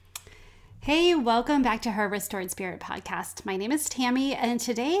Hey, welcome back to Her Restored Spirit podcast. My name is Tammy, and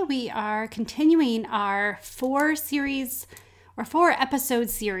today we are continuing our four episode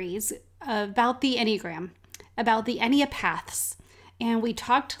series about the Enneagram, about the Enneapaths. And we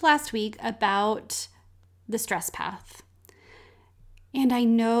talked last week about the stress path. And I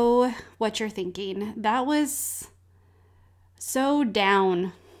know what you're thinking. That was so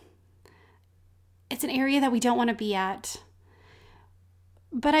down. It's an area that we don't want to be at.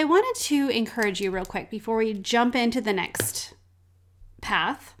 But I wanted to encourage you real quick before we jump into the next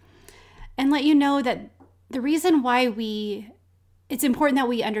path and let you know that the reason why it's important that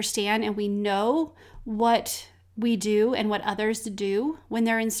we understand and we know what we do and what others do when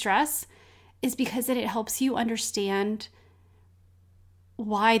they're in stress is because it helps you understand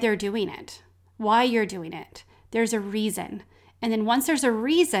why they're doing it, why you're doing it. There's a reason. And then once there's a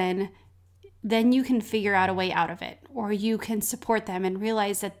reason, then you can figure out a way out of it, or you can support them and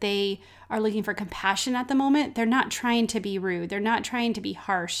realize that they are looking for compassion at the moment. They're not trying to be rude. They're not trying to be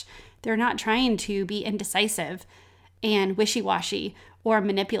harsh. They're not trying to be indecisive and wishy-washy or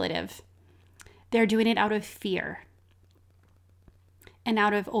manipulative. They're doing it out of fear and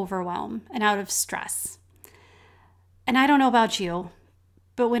out of overwhelm and out of stress. And I don't know about you,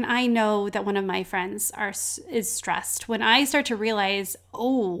 but when I know that one of my friends is stressed, when I start to realize,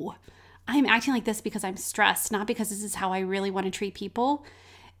 I'm acting like this because I'm stressed, not because this is how I really want to treat people,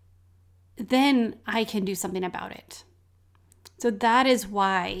 then I can do something about it. So that is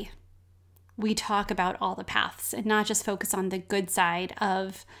why we talk about all the paths and not just focus on the good side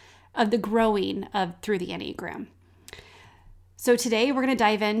of the growing through the Enneagram. So today we're going to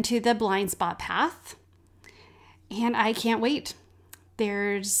dive into the blind spot path, and I can't wait.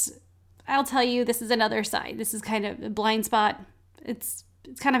 I'll tell you, this is another side. This is kind of a blind spot. It's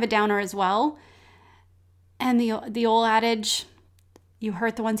kind of a downer as well. And the old adage, you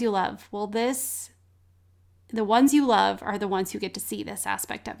hurt the ones you love. Well, the ones you love are the ones who get to see this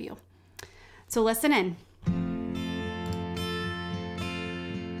aspect of you. So listen in.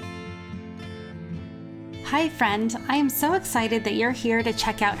 Hi, friend. I am so excited that you're here to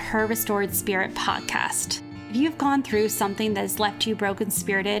check out Her Restored Spirit podcast. If you've gone through something that has left you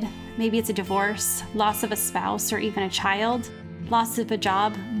broken-spirited, maybe it's a divorce, loss of a spouse, or even a child, loss of a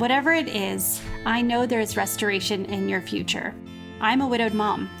job, whatever it is, I know there is restoration in your future. I'm a widowed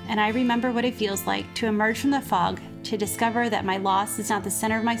mom, and I remember what it feels like to emerge from the fog to discover that my loss is not the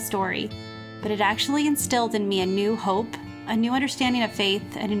center of my story, but it actually instilled in me a new hope, a new understanding of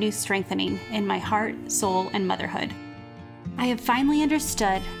faith, and a new strengthening in my heart, soul, and motherhood. I have finally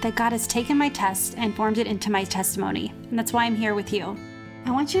understood that God has taken my test and formed it into my testimony, and that's why I'm here with you. I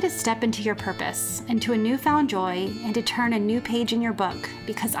want you to step into your purpose, into a newfound joy, and to turn a new page in your book,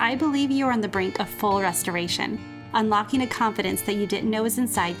 because I believe you are on the brink of full restoration, unlocking a confidence that you didn't know was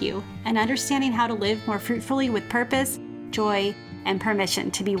inside you, and understanding how to live more fruitfully with purpose, joy, and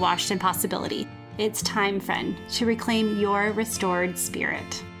permission to be washed in possibility. It's time, friend, to reclaim your restored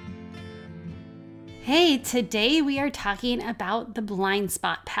spirit. Hey, today we are talking about the blind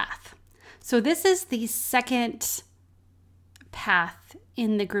spot path. So this is the second path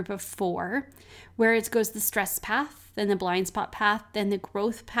in the group of four, where it goes the stress path, then the blind spot path, then the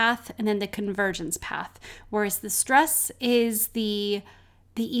growth path, and then the convergence path. Whereas the stress is the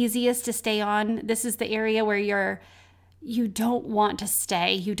easiest to stay on. This is the area where you don't want to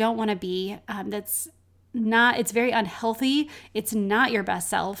stay, you don't want to be. It's very unhealthy. It's not your best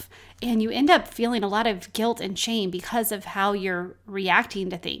self. And you end up feeling a lot of guilt and shame because of how you're reacting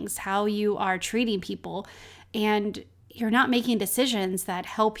to things, how you are treating people, and you're not making decisions that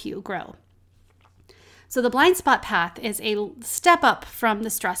help you grow. So the blind spot path is a step up from the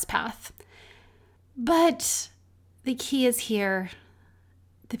stress path. But the key is here.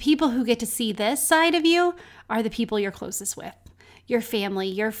 The people who get to see this side of you are the people you're closest with, your family,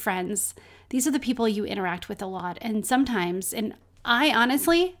 your friends. These are the people you interact with a lot. And sometimes, and I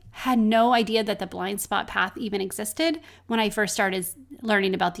honestly had no idea that the blind spot path even existed when I first started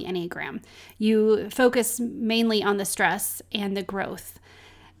learning about the Enneagram. You focus mainly on the stress and the growth.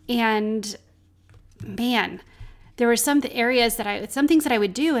 And man, there were some things that I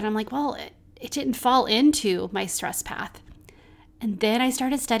would do, and I'm like, well, it didn't fall into my stress path. And then I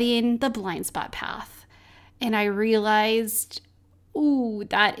started studying the blind spot path, and I realized,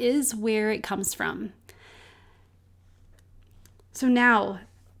 that is where it comes from. So now,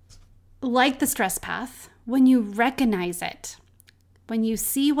 like the stress path, when you recognize it, when you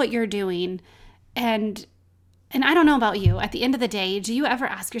see what you're doing, and I don't know about you, at the end of the day, do you ever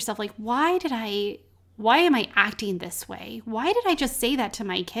ask yourself, like, why am I acting this way? Why did I just say that to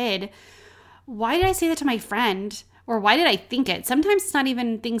my kid? Why did I say that to my friend? Or why did I think it? Sometimes it's not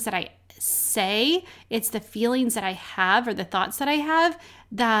even things that I say. It's the feelings that I have or the thoughts that I have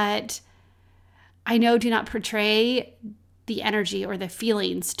that I know do not portray the energy or the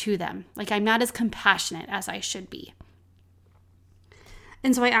feelings to them. Like, I'm not as compassionate as I should be.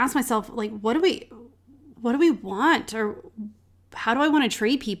 And so I ask myself, like, what do we want? Or how do I want to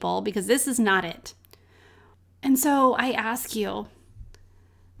treat people? Because this is not it. And so I ask you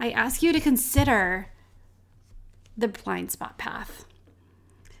to consider the blind spot path.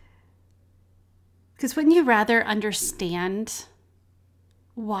 Because wouldn't you rather understand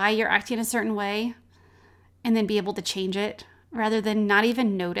why you're acting a certain way and then be able to change it rather than not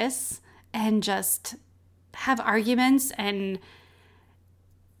even notice and just have arguments and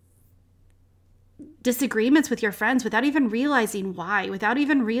disagreements with your friends without even realizing why, without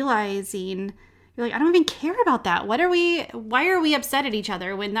even realizing you're like, I don't even care about that. Why are we upset at each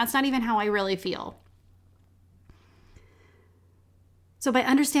other when that's not even how I really feel? So by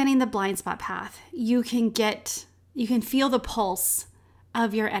understanding the blind spot path, you can feel the pulse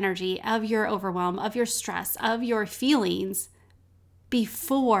of your energy, of your overwhelm, of your stress, of your feelings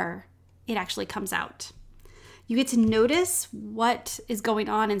before it actually comes out. You get to notice what is going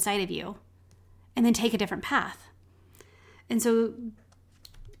on inside of you and then take a different path. And so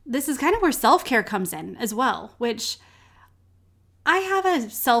this is kind of where self-care comes in as well, which I have a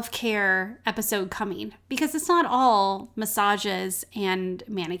self-care episode coming because it's not all massages and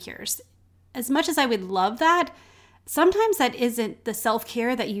manicures. As much as I would love that, sometimes that isn't the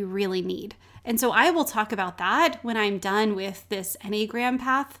self-care that you really need. And so I will talk about that when I'm done with this Enneagram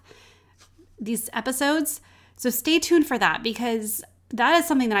path, these episodes. So stay tuned for that, because that is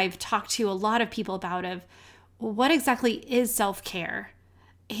something that I've talked to a lot of people about, of what exactly is self-care.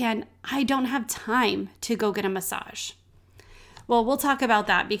 And I don't have time to go get a massage. Well, we'll talk about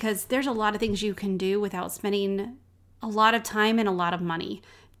that, because there's a lot of things you can do without spending a lot of time and a lot of money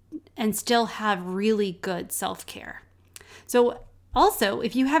and still have really good self-care. So also,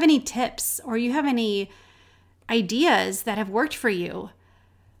 if you have any tips or you have any ideas that have worked for you,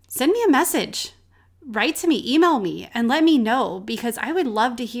 send me a message, write to me, email me, and let me know, because I would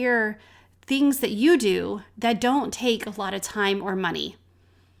love to hear things that you do that don't take a lot of time or money,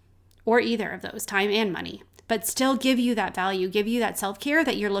 or either of those, time and money, but still give you that value, give you that self-care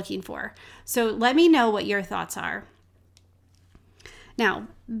that you're looking for. So let me know what your thoughts are. Now,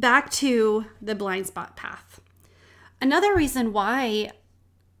 back to the blind spot path. Another reason why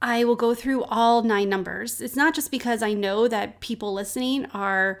I will go through all 9 numbers, it's not just because I know that people listening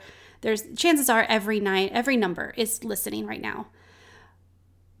chances are every number is listening right now.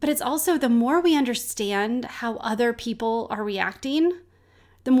 But it's also, the more we understand how other people are reacting,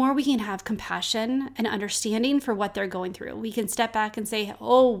 the more we can have compassion and understanding for what they're going through. We can step back and say,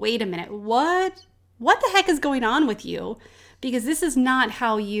 oh, wait a minute, what the heck is going on with you? Because this is not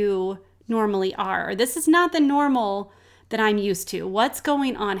how you normally are. Or this is not the normal that I'm used to. What's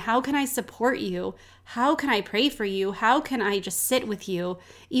going on? How can I support you? How can I pray for you? How can I just sit with you?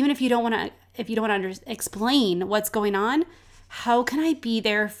 Even if you don't want to explain what's going on, how can I be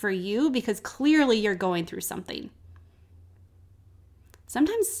there for you? Because clearly you're going through something.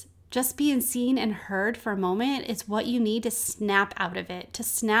 Sometimes just being seen and heard for a moment is what you need to snap out of it, to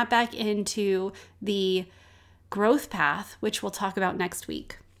snap back into the growth path, which we'll talk about next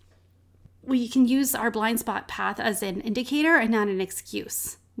week. We can use our blind spot path as an indicator and not an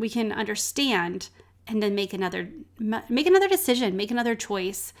excuse. We can understand and then make another decision, make another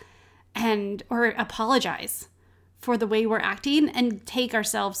choice, or apologize for the way we're acting, and give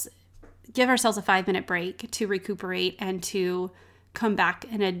ourselves a 5-minute break to recuperate and to come back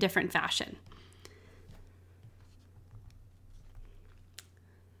in a different fashion.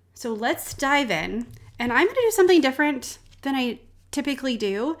 So let's dive in. And I'm going to do something different than I typically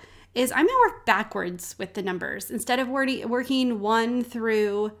do. I'm going to work backwards with the numbers. Instead of working 1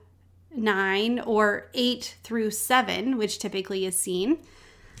 through 9 or 8 through 7, which typically is seen,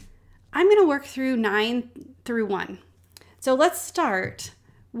 I'm going to work through 9 through 1. So let's start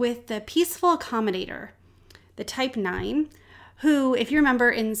with the peaceful accommodator, the type 9, who, if you remember,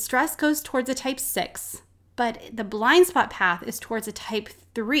 in stress goes towards a type 6, but the blind spot path is towards a type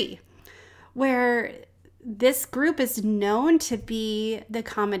 3, where this group is known to be the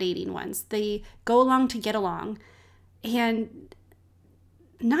accommodating ones. They go along to get along and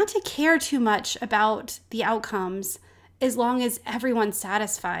not to care too much about the outcomes as long as everyone's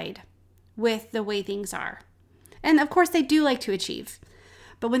satisfied with the way things are. And of course, they do like to achieve.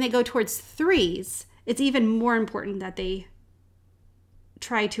 But when they go towards 3s, it's even more important that they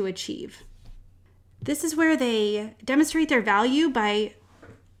try to achieve. This is where they demonstrate their value by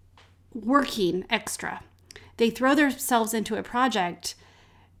working extra. They throw themselves into a project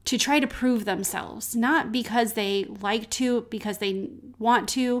to try to prove themselves, not because they like to, because they want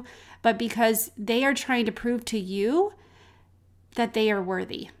to, but because they are trying to prove to you that they are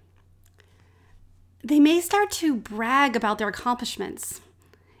worthy. They may start to brag about their accomplishments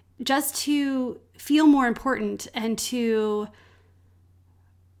just to feel more important and to,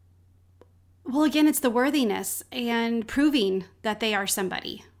 well, again, it's the worthiness and proving that they are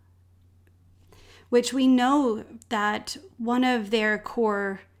somebody, which we know that one of their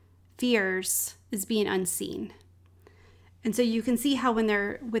core fears is being unseen. And so you can see how when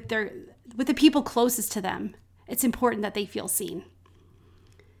they're with the people closest to them, it's important that they feel seen.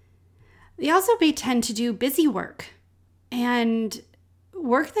 They also may tend to do busy work and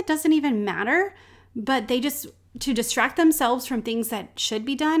work that doesn't even matter, but they just, to distract themselves from things that should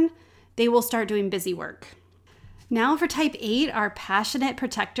be done, they will start doing busy work. Now for type 8 are passionate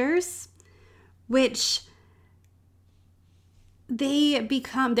protectors, which they're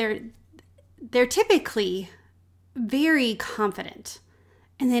typically very confident.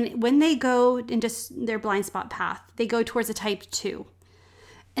 And then when they go into their blind spot path, they go towards a type 2.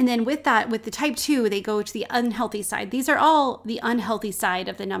 And then with the type 2, they go to the unhealthy side. These are all the unhealthy side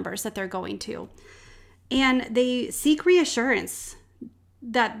of the numbers that they're going to. And they seek reassurance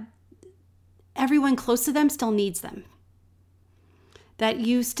that everyone close to them still needs them, that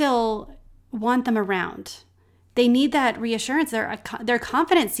you still want them around. They need that reassurance. Their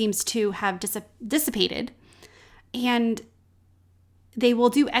confidence seems to have dissipated, and they will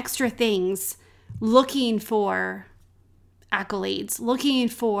do extra things looking for accolades, looking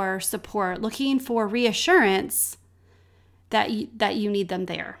for support, looking for reassurance that you need them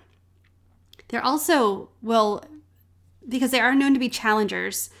there. They're also because they are known to be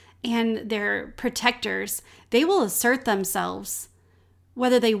challengers and they're protectors, they will assert themselves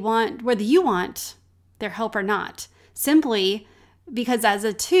whether you want their help or not, simply because as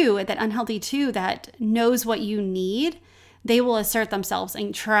a 2, that unhealthy 2 that knows what you need, they will assert themselves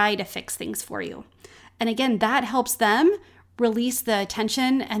and try to fix things for you. And again, that helps them release the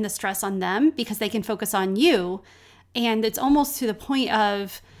tension and the stress on them because they can focus on you. And it's almost to the point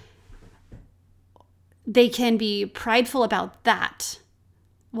of they can be prideful about that.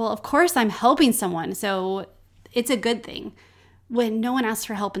 Well, of course I'm helping someone, so it's a good thing when no one asks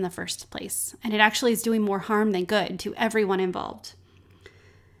for help in the first place. And it actually is doing more harm than good to everyone involved.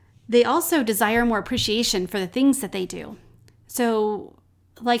 They also desire more appreciation for the things that they do. So,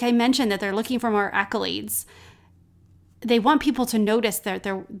 like I mentioned, that they're looking for more accolades. They want people to notice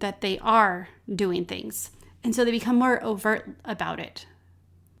that they are doing things. And so they become more overt about it.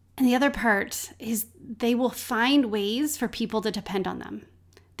 And the other part is they will find ways for people to depend on them.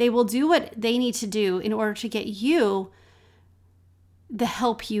 They will do what they need to do in order to get you the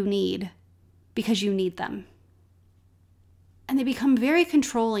help you need because you need them. And they become very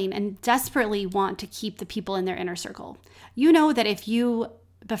controlling and desperately want to keep the people in their inner circle. You know that if you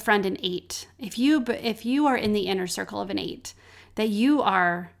befriend an 8, if you are in the inner circle of an 8, that you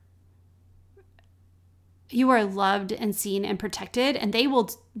are loved and seen and protected, and they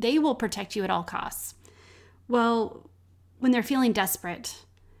will protect you at all costs. Well, when they're feeling desperate,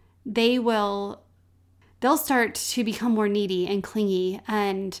 they'll start to become more needy and clingy,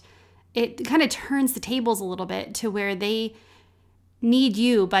 and it kind of turns the tables a little bit to where they need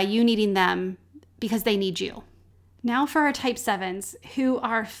you by you needing them because they need you. Now for our type 7s, who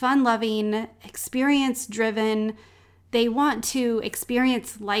are fun-loving, experience-driven. They want to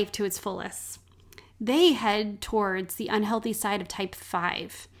experience life to its fullest. They head towards the unhealthy side of type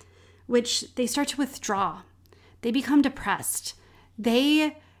 5, which they start to withdraw. They become depressed.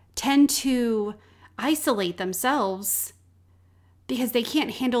 They tend to isolate themselves because they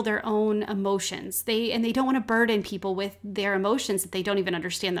can't handle their own emotions. They don't want to burden people with their emotions that they don't even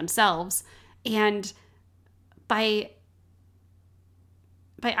understand themselves. And by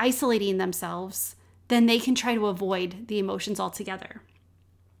isolating themselves, then they can try to avoid the emotions altogether.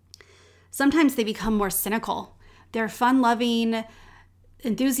 Sometimes they become more cynical. They're fun-loving,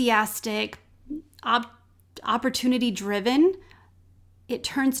 enthusiastic, opportunity-driven. It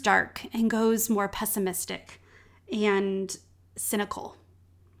turns dark and goes more pessimistic and cynical.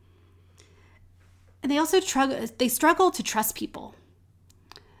 And they also struggle to trust people.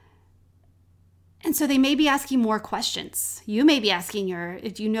 And so they may be asking more questions. You may be asking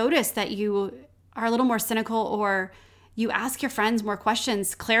if you notice that you are a little more cynical, or you ask your friends more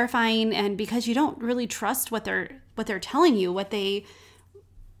questions, clarifying, and because you don't really trust what they're telling you,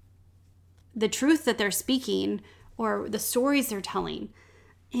 the truth that they're speaking, or the stories they're telling.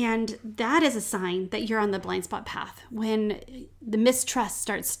 And that is a sign that you're on the blind spot path, when the mistrust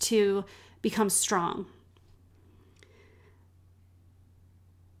starts to become strong.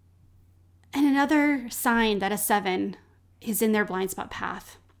 And another sign that a 7 is in their blind spot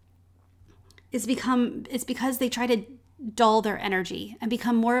path is because they try to dull their energy and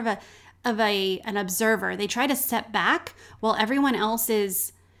become more of an observer. They try to step back while everyone else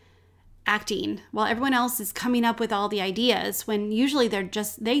is acting, while everyone else is coming up with all the ideas, when usually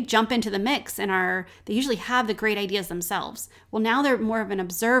they jump into the mix and they usually have the great ideas themselves. Well, now they're more of an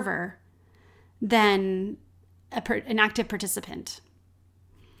observer than an active participant.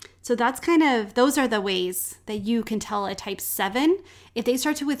 So those are the ways that you can tell a type 7. If they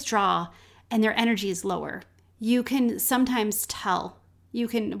start to withdraw and their energy is lower, you can sometimes tell. A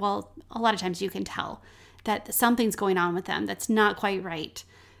lot of times you can tell that something's going on with them that's not quite right.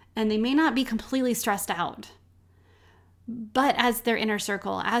 And they may not be completely stressed out. But as their inner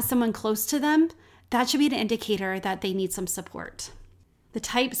circle, as someone close to them, that should be an indicator that they need some support. The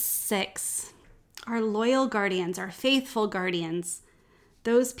type 6 are loyal guardians, are faithful guardians.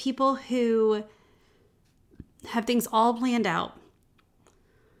 Those people who have things all planned out.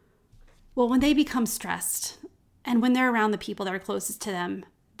 Well, when they become stressed and when they're around the people that are closest to them,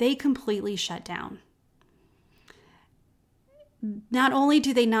 they completely shut down. Not only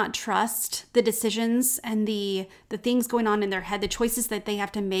do they not trust the decisions and the things going on in their head, the choices that they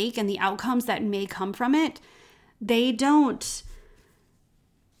have to make and the outcomes that may come from it, they don't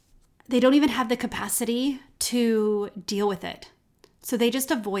even have the capacity to deal with it. So they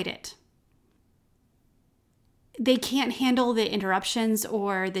just avoid it. They can't handle the interruptions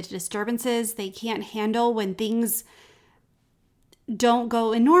or the disturbances. They can't handle when things don't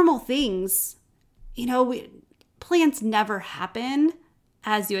go in normal things. Plans never happen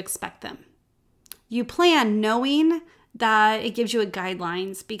as you expect them. You plan knowing that it gives you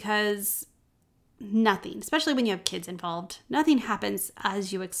guidelines, because nothing, especially when you have kids involved, nothing happens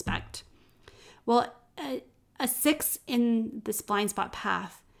as you expect. Well, a 6 in this blind spot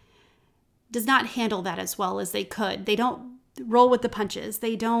path does not handle that as well as they could. They don't roll with the punches.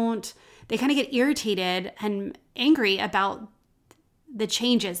 They kind of get irritated and angry about the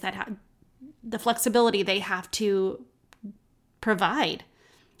changes the flexibility they have to provide.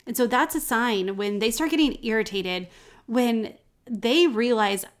 And so that's a sign when they start getting irritated, when they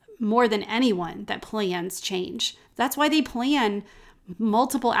realize more than anyone that plans change. That's why they plan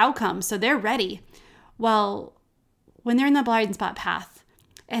multiple outcomes, so they're ready. Well, when they're in the blind spot path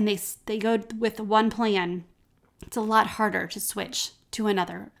and they go with one plan, it's a lot harder to switch to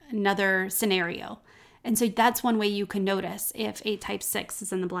another scenario. And so that's one way you can notice if a type 6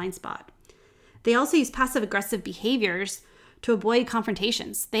 is in the blind spot. They also use passive-aggressive behaviors to avoid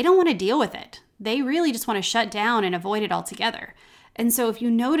confrontations. They don't want to deal with it. They really just want to shut down and avoid it altogether. And so if you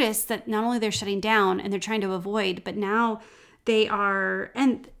notice that not only they're shutting down and they're trying to avoid, but now they are,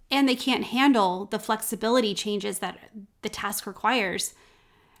 and they can't handle the flexibility changes that the task requires,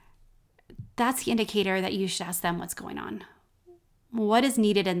 that's the indicator that you should ask them what's going on. What is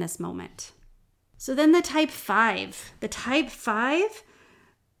needed in this moment? So then the type 5. The type 5,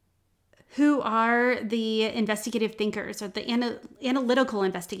 who are the investigative thinkers or the analytical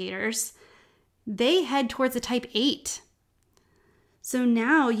investigators, they head towards a type 8. So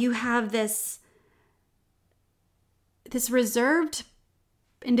now you have this reserved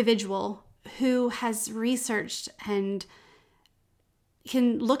individual who has researched and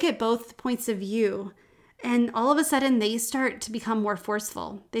can look at both points of view, and all of a sudden they start to become more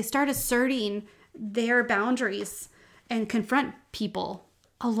forceful. They start asserting their boundaries and confront people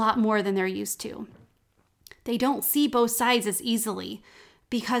a lot more than they're used to. They don't see both sides as easily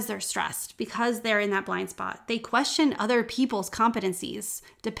because they're stressed, because they're in that blind spot. They question other people's competencies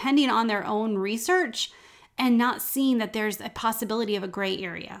depending on their own research and not seeing that there's a possibility of a gray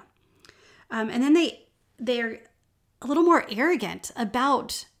area. And then they're a little more arrogant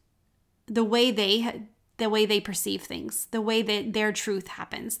about the way they perceive things, the way that their truth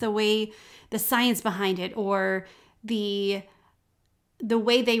happens, the science behind it, or the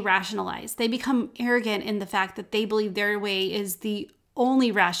way they rationalize. They become arrogant in the fact that they believe their way is the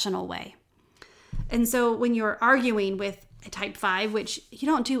only rational way. And so when you're arguing with a type 5, which you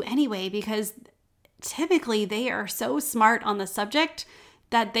don't do anyway, because typically they are so smart on the subject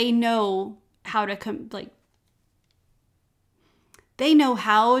that they know how to they know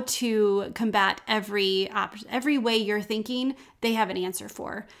how to combat every way you're thinking. They have an answer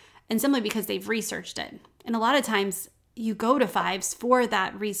for, and simply because they've researched it. And a lot of times you go to 5s for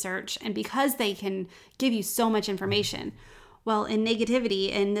that research, and because they can give you so much information. Well, in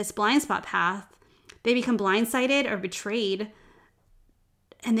negativity, in this blind spot path, they become blindsided or betrayed,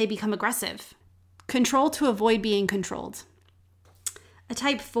 and they become aggressive. Control to avoid being controlled. A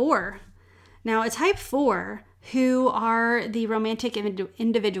type 4. Now, a type 4, who are the romantic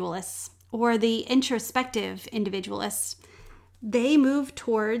individualists, or the introspective individualists, they move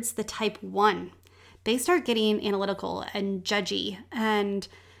towards the type 1. They start getting analytical and judgy, and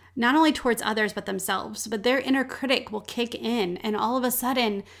not only towards others but themselves, but their inner critic will kick in, and all of a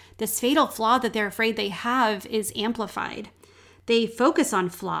sudden this fatal flaw that they're afraid they have is amplified. They focus on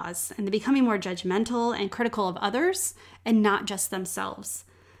flaws, and they're becoming more judgmental and critical of others and not just themselves.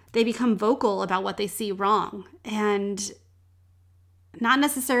 They become vocal about what they see wrong and not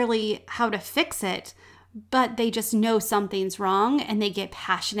necessarily how to fix it, but they just know something's wrong and they get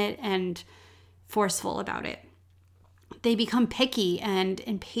passionate and forceful about it. They become picky and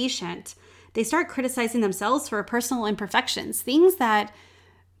impatient. They start criticizing themselves for personal imperfections, things that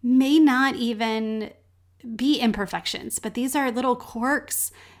may not even be imperfections, but these are little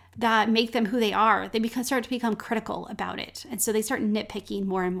quirks that make them who they are. They start to become critical about it. And so they start nitpicking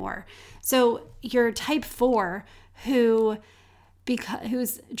more and more. So your type 4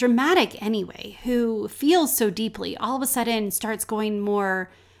 who's dramatic anyway, who feels so deeply, all of a sudden starts going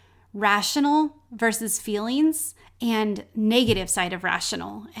more rational versus feelings and negative side of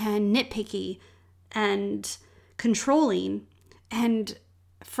rational and nitpicky and controlling and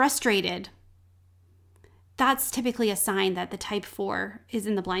frustrated. That's typically a sign that the type 4 is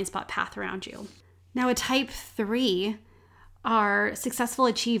in the blind spot path around you. Now, a type 3 are successful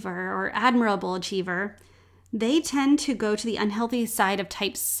achiever or admirable achiever. They tend to go to the unhealthy side of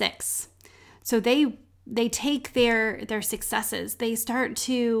type 6. So they take their successes. They start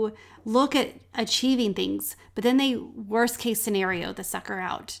to look at achieving things, but then they worst case scenario the sucker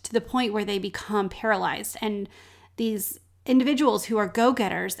out to the point where they become paralyzed. And these individuals who are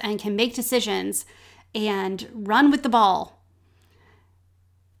go-getters and can make decisions and run with the ball,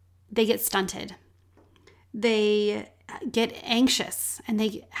 they get stunted. They get anxious and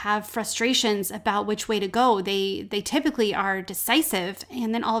they have frustrations about which way to go. They typically are decisive,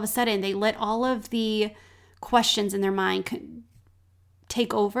 and then all of a sudden they let all of the questions in their mind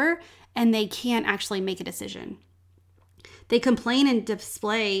take over and they can't actually make a decision. They complain and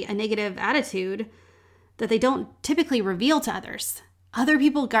display a negative attitude that they don't typically reveal to others. Other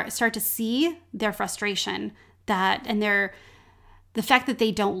people start to see their frustration and the fact that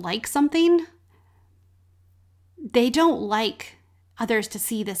they don't like something. They don't like others to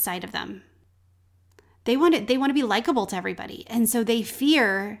see this side of them. They want to be likable to everybody. And so they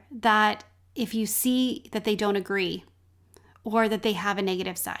fear that if you see that they don't agree or that they have a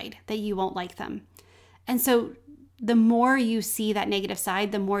negative side, that you won't like them. And so the more you see that negative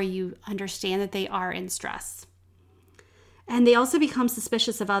side, the more you understand that they are in stress. And they also become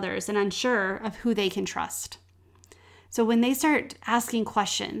suspicious of others and unsure of who they can trust. So when they start asking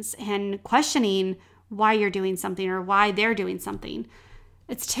questions and questioning why you're doing something or why they're doing something,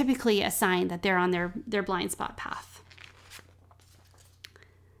 it's typically a sign that they're on their blind spot path.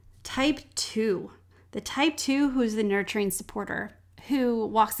 Type 2. The type 2 who's the nurturing supporter, who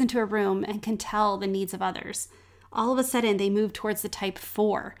walks into a room and can tell the needs of others. All of a sudden, they move towards the type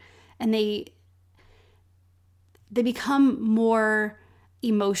 4, and they become more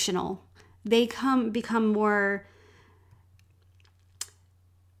emotional. They become more,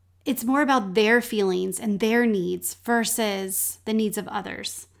 it's more about their feelings and their needs versus the needs of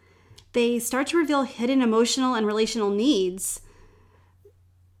others. They start to reveal hidden emotional and relational needs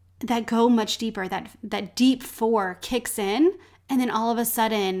that go much deeper. That deep 4 kicks in, and then all of a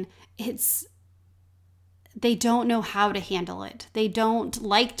sudden they don't know how to handle it. They don't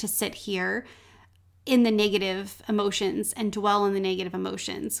like to sit here in the negative emotions and dwell in the negative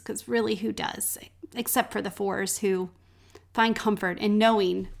emotions, because really, who does? Except for the 4s who find comfort in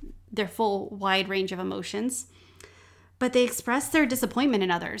knowing their full wide range of emotions. But they express their disappointment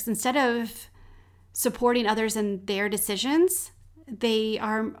in others. Instead of supporting others in their decisions, they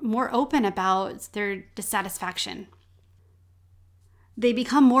are more open about their dissatisfaction. They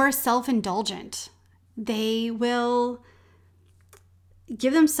become more self-indulgent. They will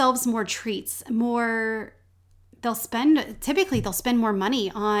give themselves more treats, they'll spend more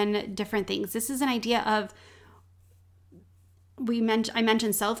money on different things. This is an idea of, I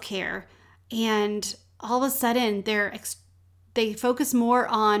mentioned self-care, and all of a sudden they focus more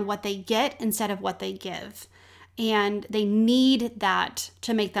on what they get instead of what they give. And they need that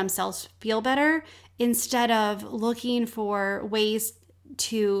to make themselves feel better instead of looking for ways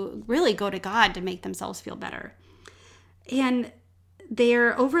to really go to God to make themselves feel better. And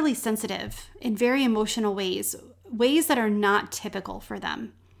they're overly sensitive in very emotional ways that are not typical for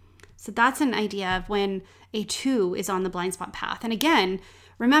them. So that's an idea of when a 2 is on the blind spot path. And again,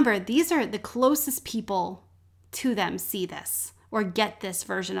 remember, these are the closest people to them see this or get this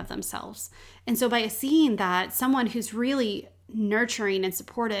version of themselves. And so by seeing that someone who's really nurturing and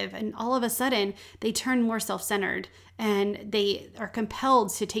supportive, and all of a sudden they turn more self-centered and they are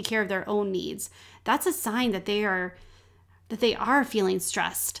compelled to take care of their own needs. That's a sign that they are feeling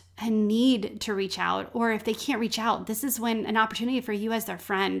stressed and need to reach out. Or if they can't reach out, this is when an opportunity for you as their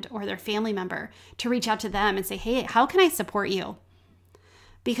friend or their family member to reach out to them and say, hey, how can I support you?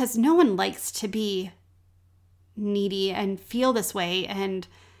 Because no one likes to be needy and feel this way. And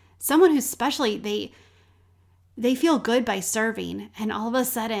someone who's especially, they feel good by serving, and all of a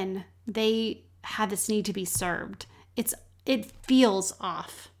sudden they have this need to be served. It feels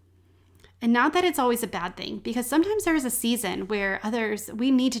off. And not that it's always a bad thing, because sometimes there is a season where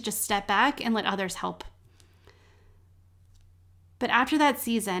we need to just step back and let others help. But after that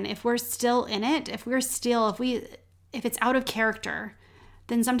season, if we're still in it, if it's out of character,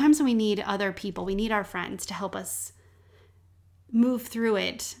 then sometimes we need other people. We need our friends to help us move through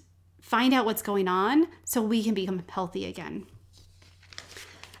it, find out what's going on so we can become healthy again.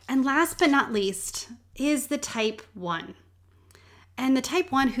 And last but not least is the type 1. And the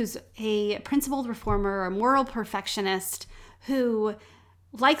type 1 who's a principled reformer or moral perfectionist who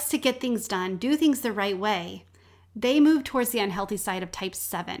likes to get things done, do things the right way, they move towards the unhealthy side of type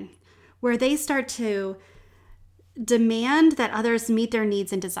 7, where they start to demand that others meet their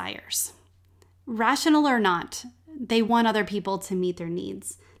needs and desires. Rational or not, they want other people to meet their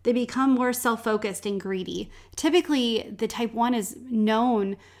needs. They become more self-focused and greedy. Typically, the type 1 is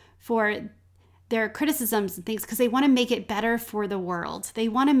known for their criticisms and things because they want to make it better for the world. They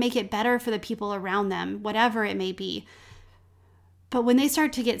want to make it better for the people around them, whatever it may be. But when they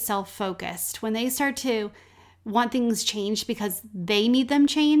start to get self-focused, when they start to want things changed because they need them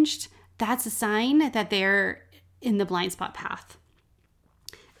changed, that's a sign that they're in the blind spot path.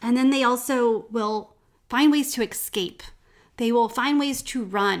 And then they also will find ways to escape. They will find ways to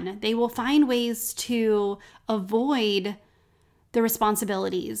run. They will find ways to avoid the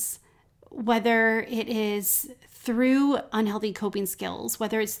responsibilities, whether it is through unhealthy coping skills,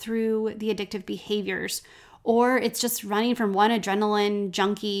 whether it's through the addictive behaviors, or it's just running from one adrenaline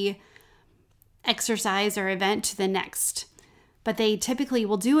junkie exercise or event to the next. But they typically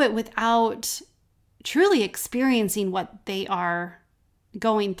will do it without truly experiencing what they are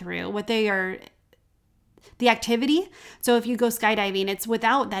going through, the activity. So if you go skydiving, it's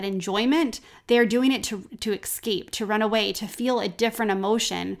without that enjoyment. They're doing it to escape, to run away, to feel a different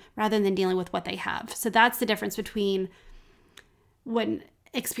emotion rather than dealing with what they have. So that's the difference between when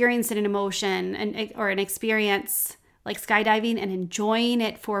experiencing an emotion or an experience like skydiving and enjoying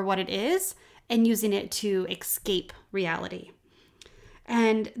it for what it is and using it to escape reality.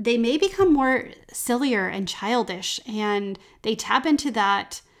 And they may become more sillier and childish, and they tap into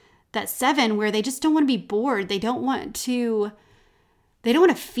that 7 where they just don't want to be bored. They don't want to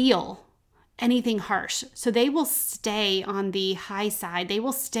feel anything harsh. So they will stay on the high side. They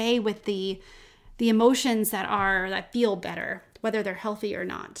will stay with the emotions that feel better, whether they're healthy or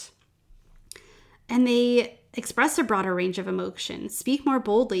not. And they express a broader range of emotions, speak more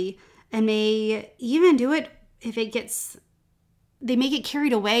boldly, and may even do it if they may get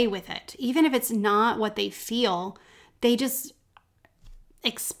carried away with it. Even if it's not what they feel, they just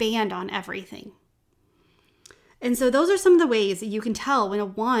expand on everything. And so those are some of the ways that you can tell when a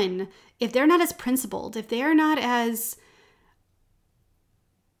 1, if they're not as principled, if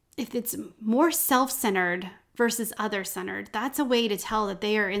it's more self-centered versus other-centered, that's a way to tell that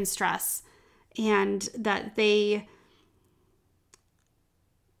they are in stress and that they're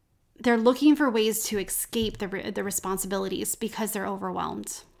looking for ways to escape the responsibilities because they're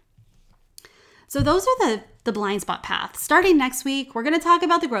overwhelmed. So those are the blind spot paths. Starting next week, we're going to talk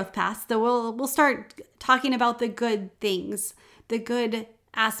about the growth paths. So we'll start talking about the good things, the good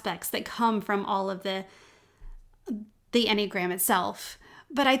aspects that come from all of the Enneagram itself.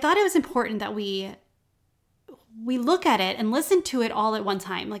 But I thought it was important that we look at it and listen to it all at one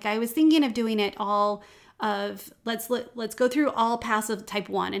time. Like I was thinking of doing it all of let's go through all paths of type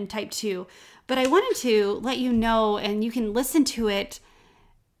 1 and type 2. But I wanted to let you know, and you can listen to it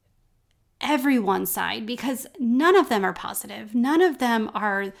everyone's side, because none of them are positive. None of them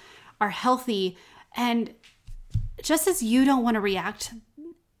are healthy. And just as you don't want to react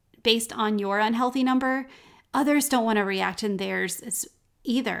based on your unhealthy number, others don't want to react in theirs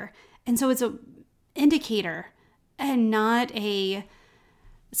either. And so it's an indicator and not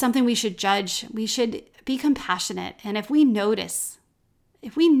something we should judge. We should be compassionate. And if we notice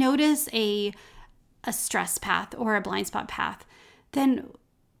a stress path or a blind spot path, then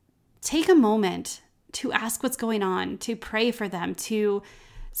take a moment to ask what's going on, to pray for them, to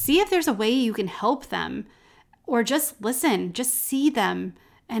see if there's a way you can help them, or just listen, just see them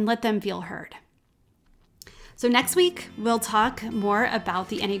and let them feel heard. So next week, we'll talk more about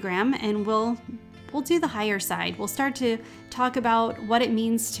the Enneagram, and we'll do the higher side. We'll start to talk about what it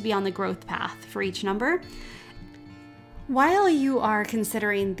means to be on the growth path for each number. While you are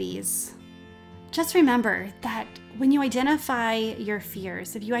considering these, just remember that when you identify your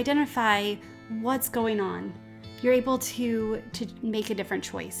fears, if you identify what's going on, you're able to make a different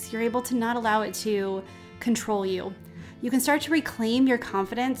choice. You're able to not allow it to control you. You can start to reclaim your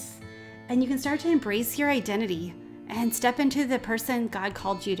confidence, and you can start to embrace your identity and step into the person God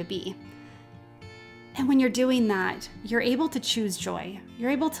called you to be. And when you're doing that, you're able to choose joy.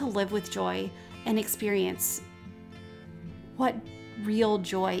 You're able to live with joy and experience what real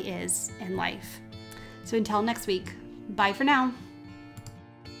joy is in life. So until next week, bye for now.